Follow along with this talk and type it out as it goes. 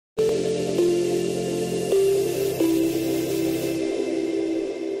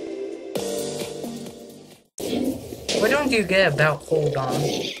don't you get about hold on?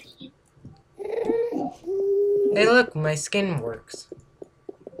 Hey look, my skin works.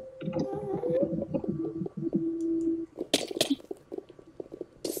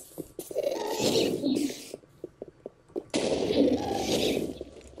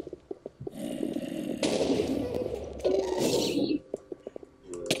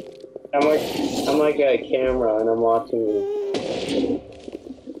 I'm like a camera and I'm watching you.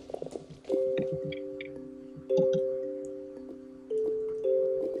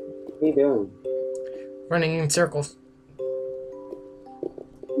 What are you doing? Running in circles.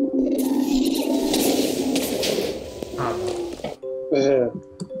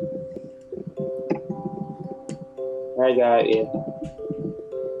 I got you.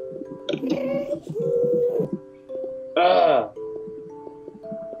 Ah!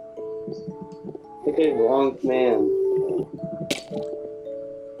 Look at wrong man.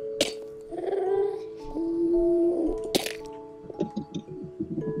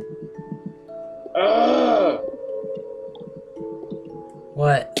 Ah!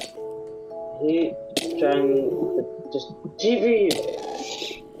 What? He trying to just TV.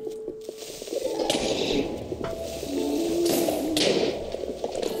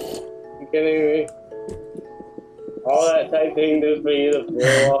 You kidding me? All that typing just for you to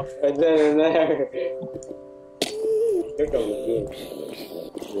blow off right then and there. Here comes the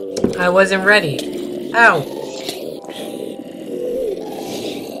game. I wasn't ready. Ow!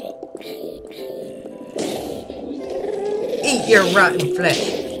 Eat your rotten flesh.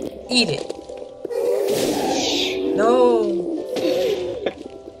 Eat it. No.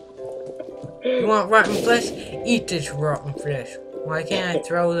 You want rotten flesh? Eat this rotten flesh. Why can't I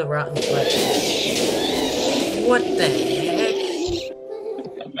throw the rotten flesh? What the heck?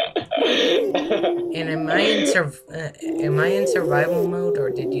 And am I in survival mode, or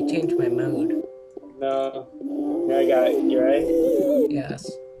did you change my mode? No. I got it. You ready? Yes.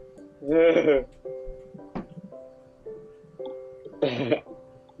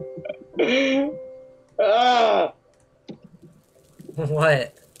 Ah!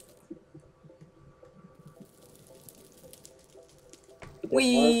 What?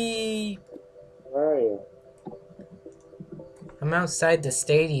 Whee! Where are you? I'm outside the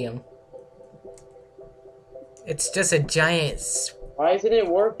stadium. It's just a giant. Why isn't it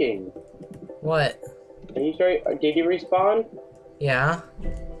working? What? Are you sure? Did you respawn? Yeah.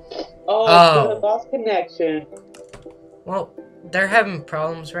 Oh, it's lost connection. Well, they're having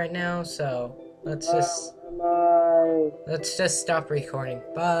problems right now, so let's just stop recording.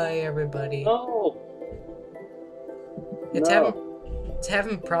 Bye, everybody. No. It's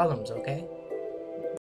having problems, okay?